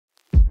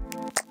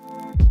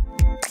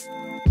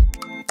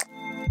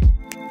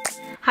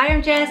Hi,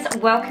 I'm Jess,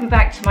 welcome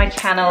back to my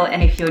channel,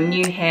 and if you're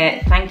new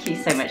here, thank you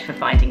so much for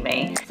finding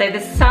me. So the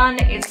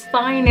sun is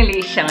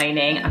finally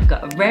shining. I've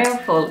got a rail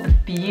full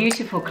of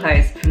beautiful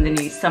clothes from the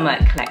new summer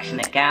collection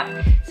at Gap,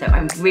 so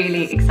I'm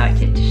really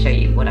excited to show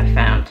you what I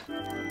found.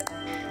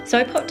 So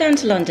I popped down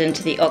to London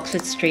to the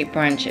Oxford Street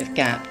branch of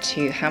Gap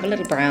to have a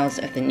little browse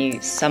of the new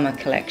summer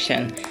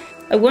collection.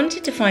 I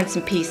wanted to find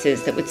some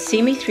pieces that would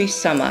see me through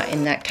summer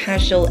in that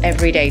casual,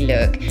 everyday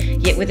look,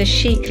 yet with a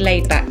chic,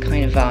 laid-back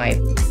kind of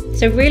vibe.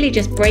 So really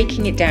just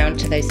breaking it down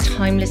to those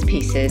timeless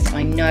pieces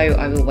I know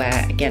I will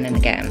wear again and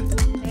again.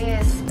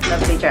 This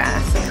lovely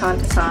dress, I can't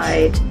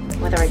decide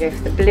whether I go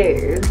for the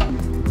blue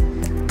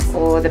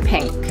or the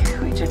pink,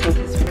 which I think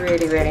is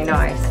really, really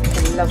nice.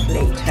 It's a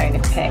lovely tone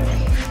of pink.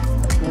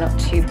 Not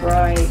too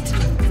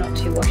bright, not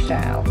too washed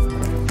out.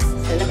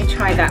 So let me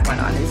try that one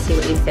on and see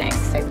what you think.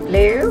 So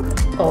blue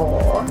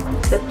or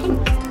the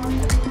pink?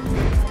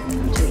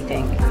 What do we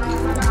think?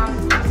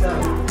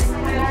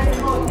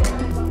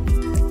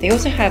 They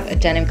also have a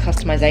denim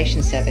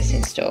customization service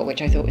in store,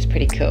 which I thought was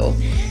pretty cool.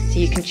 So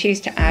you can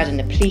choose to add an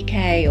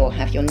applique or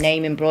have your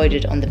name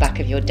embroidered on the back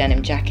of your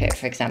denim jacket,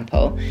 for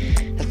example.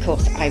 Of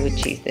course, I would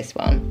choose this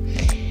one.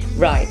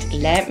 Right,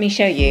 let me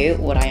show you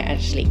what I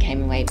actually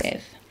came away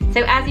with.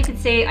 So as you can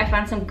see, I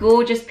found some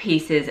gorgeous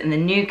pieces in the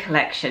new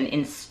collection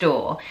in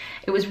store.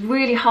 It was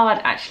really hard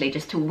actually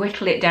just to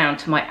whittle it down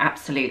to my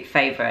absolute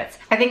favourites.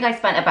 I think I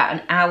spent about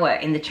an hour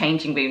in the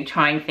changing room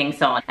trying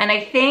things on, and I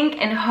think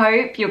and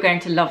hope you're going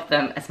to love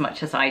them as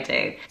much as I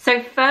do.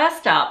 So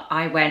first up,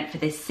 I went for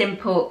this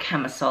simple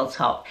camisole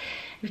top.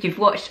 If you've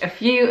watched a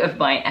few of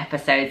my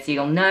episodes,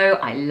 you'll know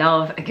I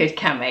love a good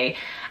cami.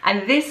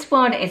 And this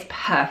one is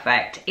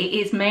perfect. It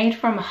is made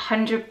from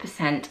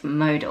 100%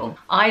 modal.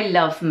 I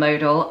love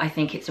modal. I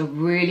think it's a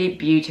really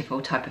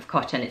beautiful type of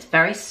cotton. It's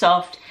very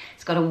soft.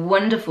 It's got a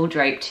wonderful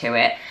drape to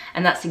it,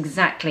 and that's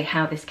exactly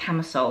how this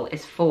camisole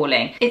is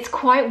falling. It's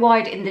quite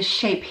wide in the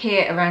shape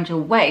here around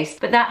your waist,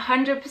 but that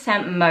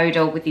 100%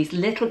 modal with these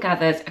little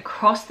gathers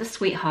across the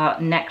sweetheart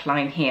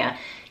neckline here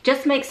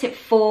just makes it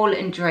fall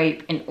and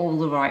drape in all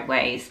the right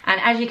ways.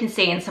 And as you can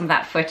see in some of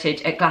that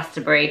footage at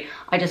Glastonbury,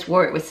 I just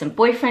wore it with some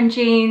boyfriend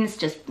jeans,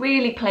 just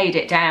really played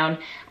it down,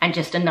 and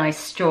just a nice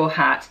straw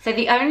hat. So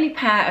the only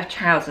pair of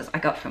trousers I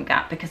got from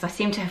Gap, because I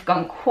seem to have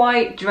gone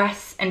quite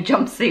dress and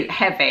jumpsuit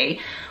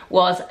heavy,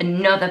 was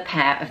another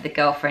pair of the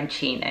girlfriend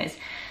chinos.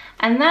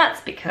 And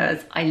that's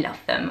because I love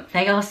them.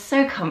 They are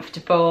so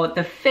comfortable,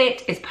 the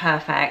fit is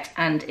perfect,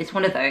 and it's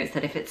one of those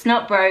that if it's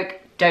not broke,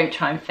 don't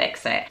try and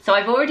fix it. So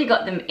I've already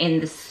got them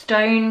in the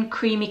stone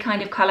creamy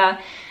kind of colour,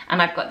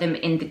 and I've got them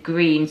in the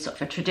green, sort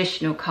of a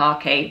traditional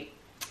khaki.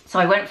 So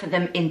I went for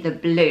them in the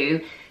blue.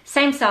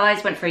 Same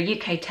size, went for a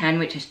UK 10,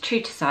 which is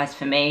true to size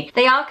for me.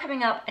 They are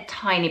coming up a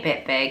tiny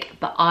bit big,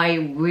 but I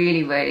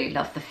really, really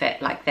love the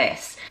fit like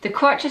this. The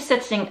crotch is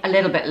sitting a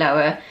little bit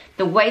lower.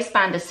 The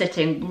waistband is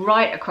sitting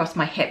right across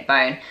my hip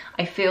bone.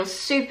 I feel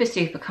super,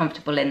 super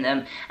comfortable in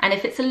them. And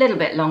if it's a little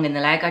bit long in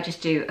the leg, I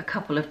just do a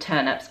couple of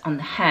turn-ups on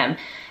the hem.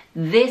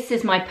 This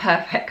is my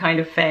perfect kind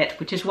of fit,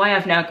 which is why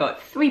I've now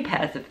got 3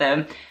 pairs of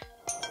them.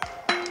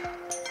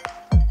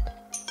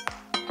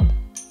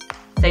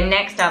 So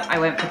next up, I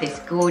went for this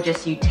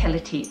gorgeous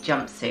utility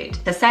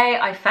jumpsuit. To say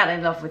I fell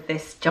in love with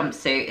this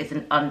jumpsuit is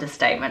an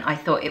understatement. I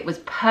thought it was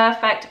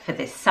perfect for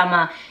this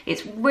summer.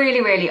 It's really,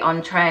 really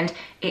on trend.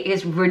 It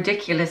is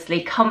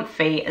ridiculously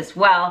comfy as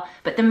well.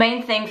 But the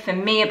main thing for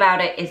me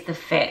about it is the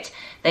fit.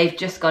 They've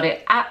just got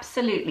it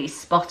absolutely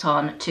spot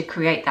on to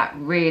create that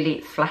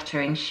really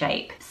flattering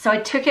shape. So I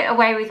took it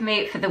away with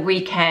me for the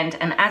weekend,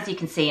 and as you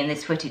can see in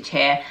this footage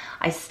here,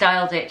 I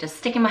styled it just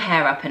sticking my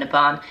hair up in a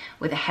bun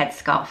with a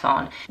headscarf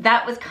on.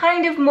 That was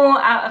kind of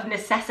more out of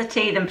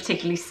necessity than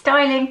particularly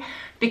styling,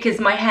 because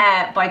my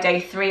hair by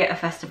day 3 at a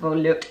festival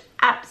looked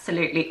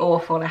absolutely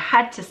awful. I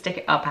had to stick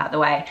it up out the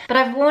way. But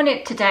I've worn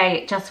it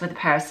today just with a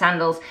pair of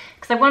sandals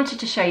because I wanted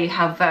to show you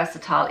how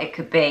versatile it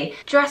could be.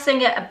 Dressing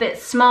it a bit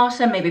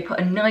smarter, maybe put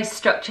a nice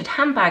structured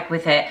handbag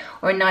with it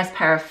or a nice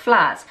pair of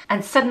flats,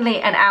 and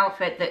suddenly an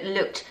outfit that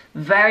looked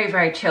very,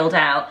 very chilled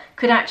out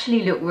could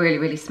actually look really,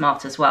 really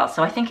smart as well.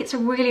 So I think it's a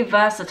really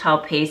versatile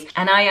piece,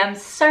 and I am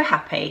so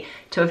happy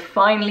to have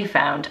finally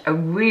found a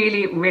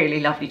really, really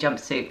lovely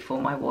jumpsuit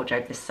for my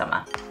wardrobe this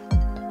summer.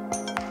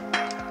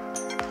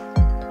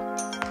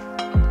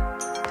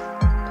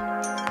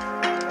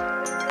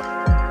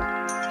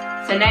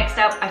 So next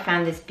up, I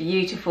found this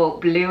beautiful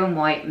blue and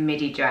white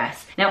midi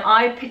dress. Now,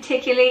 I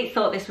particularly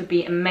thought this would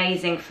be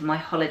amazing for my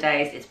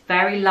holidays. It's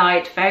very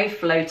light, very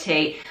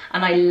floaty,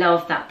 and I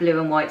love that blue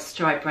and white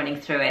stripe running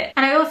through it.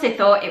 And I also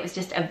thought it was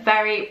just a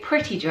very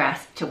pretty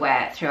dress to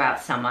wear throughout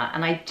summer,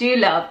 and I do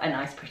love a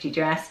nice pretty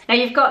dress. Now,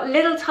 you've got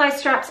little tie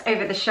straps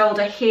over the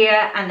shoulder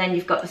here, and then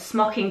you've got the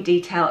smocking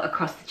detail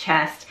across the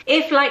chest.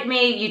 If, like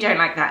me, you don't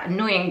like that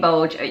annoying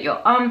bulge at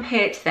your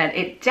armpit, then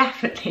it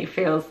definitely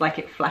feels like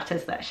it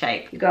flatters that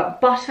shape. You've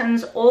got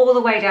buttons all the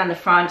way down the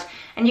front,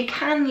 and you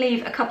can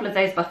leave a couple of those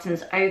those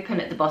buttons open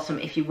at the bottom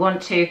if you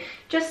want to,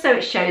 just so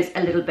it shows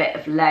a little bit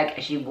of leg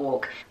as you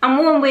walk. I'm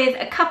worn with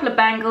a couple of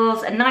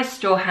bangles, a nice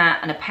straw hat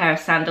and a pair of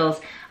sandals.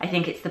 I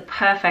think it's the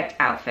perfect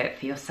outfit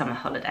for your summer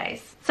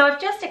holidays. So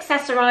I've just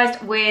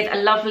accessorized with a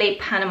lovely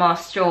Panama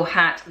straw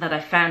hat that I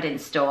found in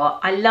store.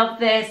 I love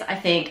this. I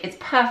think it's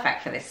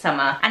perfect for this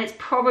summer, and it's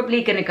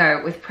probably going to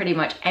go with pretty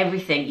much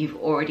everything you've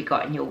already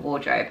got in your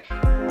wardrobe.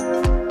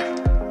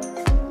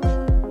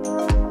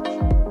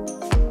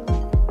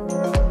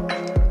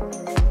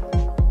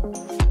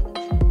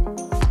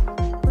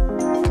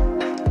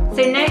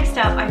 So next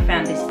up, I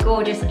found this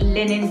gorgeous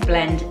linen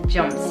blend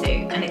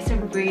jumpsuit, and it's a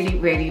really,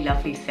 really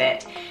lovely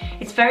fit.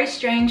 It's very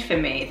strange for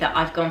me that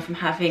I've gone from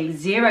having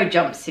 0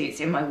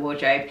 jumpsuits in my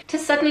wardrobe to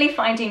suddenly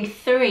finding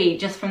 3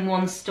 just from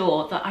one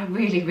store that I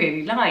really,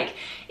 really like.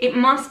 It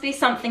must be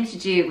something to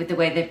do with the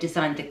way they've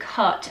designed the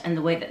cut and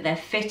the way that they're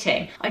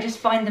fitting. I just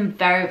find them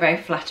very, very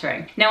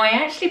flattering. Now, I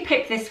actually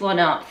picked this one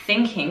up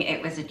thinking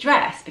it was a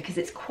dress because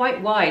it's quite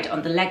wide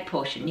on the leg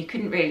portion. You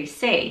couldn't really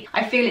see.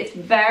 I feel it's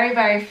very,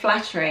 very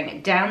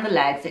flattering down the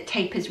legs. It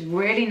tapers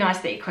really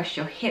nicely across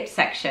your hip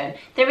section.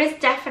 There is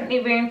definitely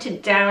room to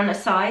down a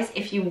size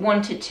if you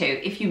wanted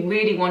to, if you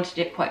really wanted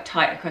it quite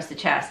tight across the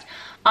chest.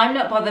 I'm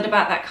not bothered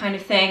about that kind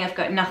of thing. I've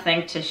got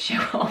nothing to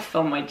show off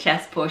on my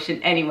chest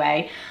portion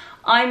anyway.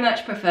 I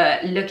much prefer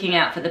looking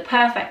out for the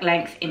perfect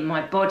length in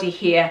my body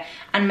here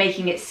and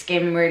making it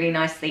skim really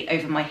nicely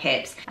over my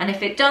hips. And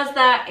if it does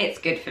that, it's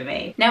good for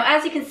me. Now,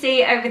 as you can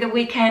see, over the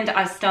weekend,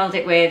 I styled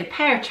it with a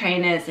pair of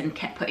trainers and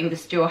kept putting the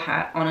straw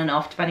hat on and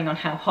off depending on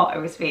how hot I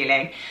was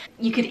feeling.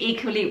 You could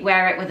equally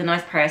wear it with a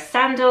nice pair of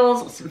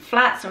sandals or some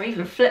flats or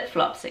even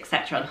flip-flops,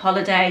 etc. on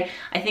holiday.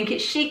 I think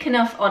it's chic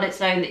enough on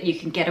its own that you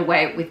can get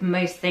away with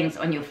most things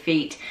on your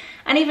feet.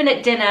 And even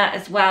at dinner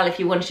as well, if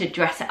you wanted to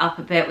dress it up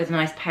a bit with a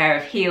nice pair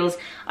of heels,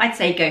 I'd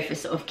say go for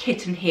sort of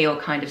kitten heel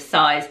kind of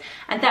size,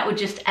 and that would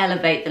just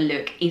elevate the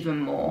look even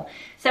more.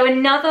 So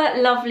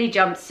another lovely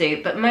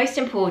jumpsuit, but most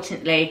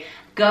importantly,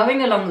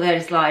 going along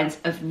those lines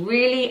of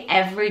really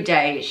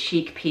everyday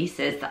chic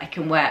pieces that I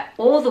can wear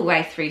all the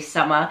way through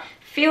summer,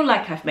 feel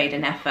like I've made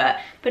an effort,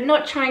 but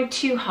not trying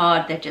too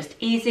hard. They're just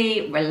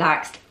easy,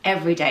 relaxed,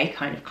 everyday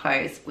kind of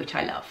clothes, which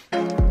I love.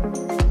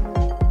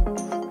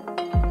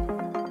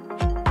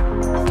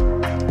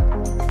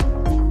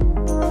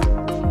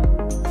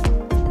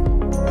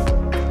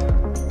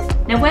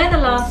 Now, where the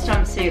last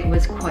jumpsuit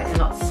was quite a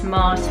lot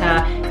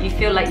smarter, you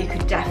feel like you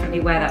could definitely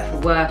wear that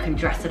for work and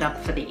dress it up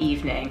for the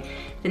evening.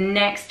 The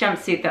next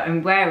jumpsuit that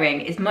I'm wearing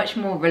is much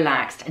more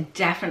relaxed and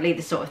definitely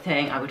the sort of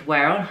thing I would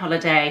wear on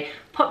holiday,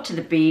 pop to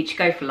the beach,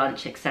 go for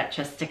lunch,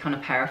 etc. Stick on a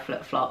pair of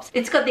flip-flops.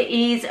 It's got the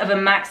ease of a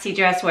maxi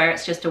dress where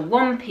it's just a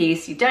one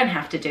piece, you don't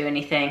have to do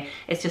anything.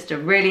 It's just a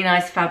really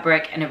nice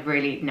fabric and a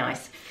really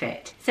nice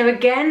fit. So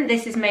again,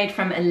 this is made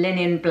from a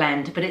linen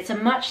blend, but it's a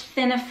much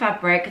thinner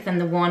fabric than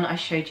the one I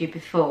showed you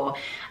before.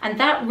 And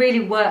that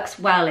really works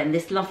well in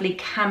this lovely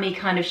cami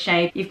kind of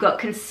shape. You've got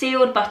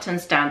concealed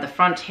buttons down the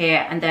front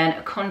here and then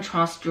a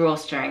contrast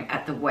drawstring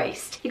at the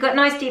waist. You've got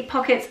nice deep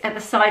pockets at the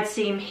side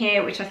seam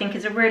here, which I think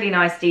is a really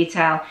nice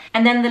detail.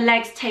 And then the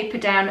legs taper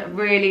down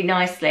really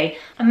nicely.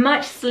 A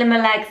much slimmer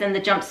leg than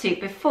the jumpsuit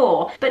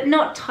before, but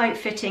not tight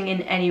fitting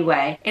in any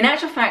way. In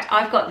actual fact,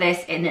 I've got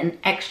this in an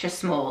extra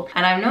small,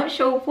 and I'm not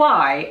sure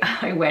why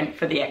I went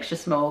for the extra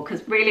small,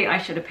 because really I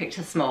should have picked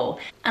a small.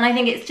 And I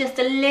think it's just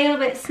a little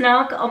bit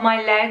snug on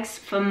my legs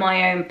for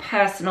my own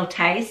personal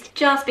taste,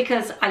 just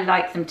because I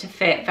like them to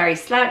fit very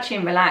slouchy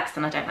and relaxed,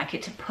 and I don't like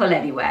it to pull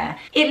anywhere.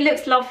 It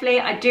looks lovely,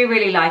 I do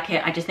really like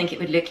it. I just think it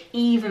would look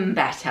even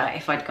better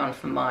if I'd gone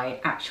for my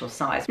actual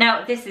size.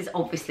 Now, this is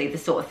obviously the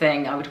sort of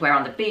thing I would wear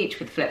on the beach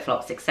with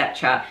flip-flops,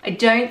 etc. I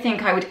don't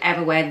think I would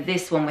ever wear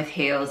this one with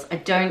heels. I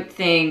don't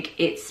think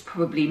it's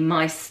probably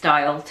my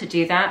style to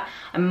do that.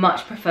 I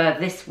much prefer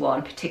this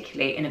one,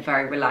 particularly in a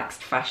very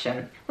relaxed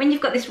fashion. When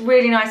you've got this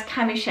really nice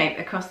cami shape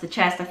across the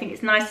chest, I think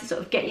it's nice to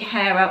sort of get your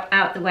hair up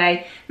out the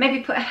way,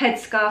 maybe put a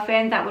headscarf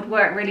in, that would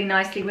work really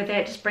nicely with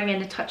it, just bring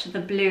in a touch of the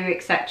blue,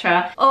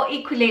 etc. Or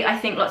equally, I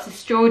think lots of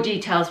straw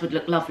details would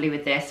look lovely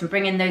with this and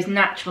bring in those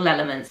natural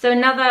elements. So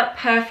another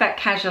perfect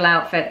casual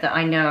outfit that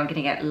I know I'm going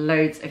to get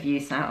loads of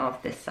use out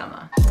of this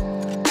summer.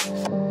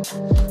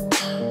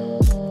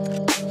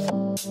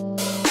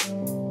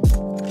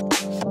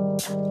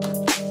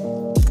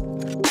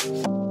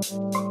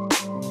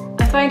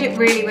 I find it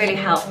really, really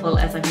helpful,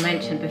 as I've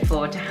mentioned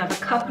before, to have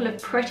a couple of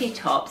pretty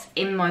tops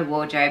in my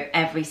wardrobe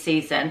every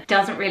season.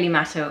 Doesn't really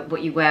matter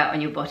what you wear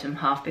on your bottom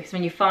half, because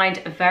when you find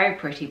a very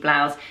pretty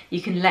blouse,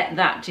 you can let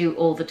that do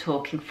all the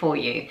talking for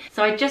you.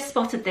 So I just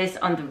spotted this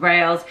on the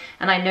rails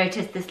and I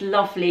noticed this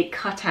lovely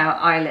cutout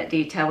eyelet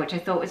detail, which I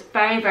thought was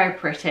very, very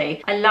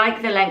pretty. I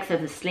like the length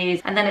of the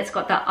sleeves, and then it's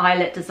got that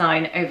eyelet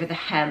design over the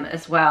hem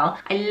as well.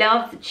 I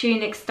love the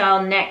tunic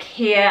style neck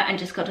here and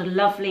just got a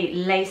lovely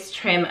lace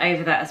trim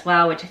over that as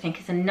well, which I think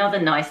is another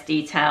nice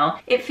detail.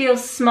 It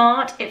feels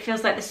smart, it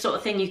feels like the sort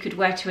of thing you could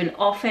wear to an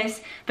office,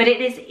 but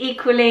it is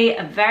equally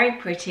a very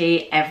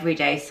pretty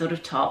everyday sort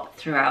of top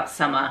throughout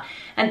summer.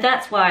 And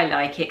that's why I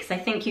like it, because I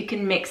think you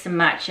can mix and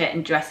match it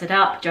and dress it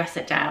up, dress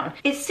it down.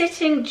 It's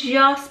sitting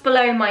just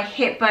below my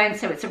hip bone,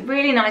 so it's a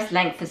really nice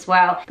length as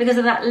well. Because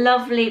of that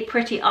lovely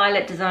pretty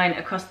eyelet design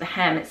across the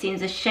hem, it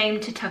seems a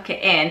shame to tuck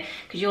it in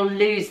because you'll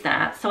lose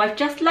that. So I've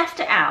just left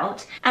it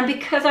out, and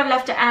because I've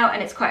left it out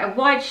and it's quite a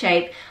wide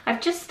shape,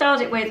 I've just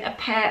started with a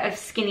pair of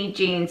skinny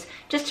jeans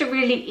just to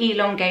really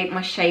elongate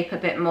my shape a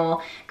bit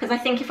more, because I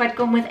think if I'd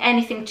gone with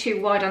anything too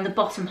wide on the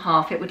bottom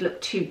half, it would look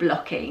too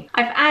blocky.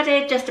 I've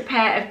added just a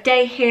pair of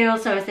day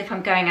heels, so as if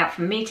I'm going out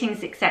for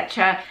meetings,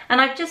 etc. And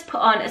I've just put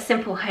on a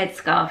simple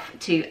headscarf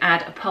to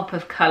add a pop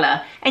of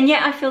colour. And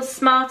yet I feel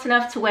smart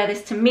enough to wear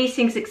this to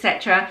meetings,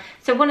 etc.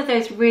 So one of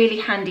those really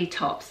handy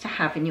tops to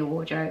have in your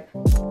wardrobe.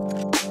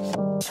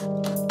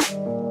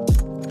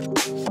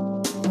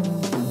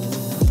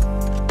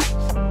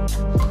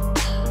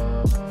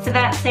 So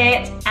that's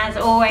it. As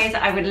always,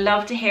 I would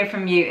love to hear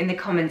from you in the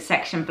comments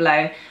section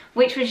below.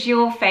 Which was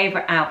your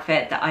favourite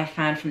outfit that I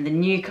found from the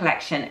new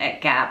collection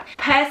at Gap?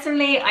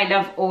 Personally, I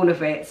love all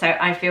of it, so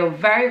I feel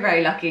very,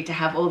 very lucky to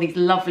have all these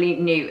lovely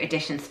new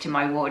additions to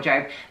my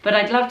wardrobe. But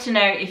I'd love to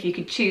know if you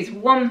could choose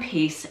one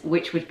piece,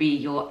 which would be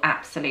your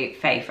absolute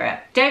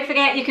favourite. Don't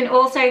forget, you can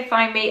also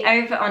find me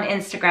over on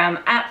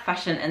Instagram at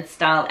Fashion and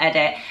Style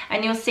Edit,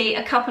 and you'll see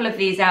a couple of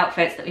these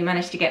outfits that we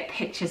managed to get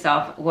pictures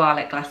of while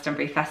at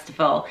Glastonbury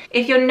Festival.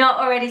 If you're not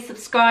already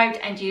subscribed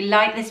and you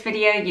like this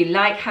video, you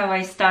like how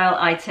I style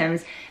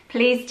items,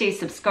 please do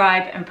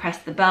subscribe and press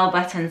the bell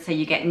button so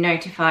you get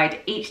notified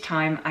each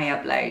time I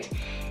upload.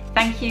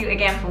 Thank you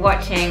again for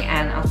watching,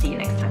 and I'll see you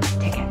next time.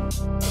 Take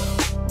care.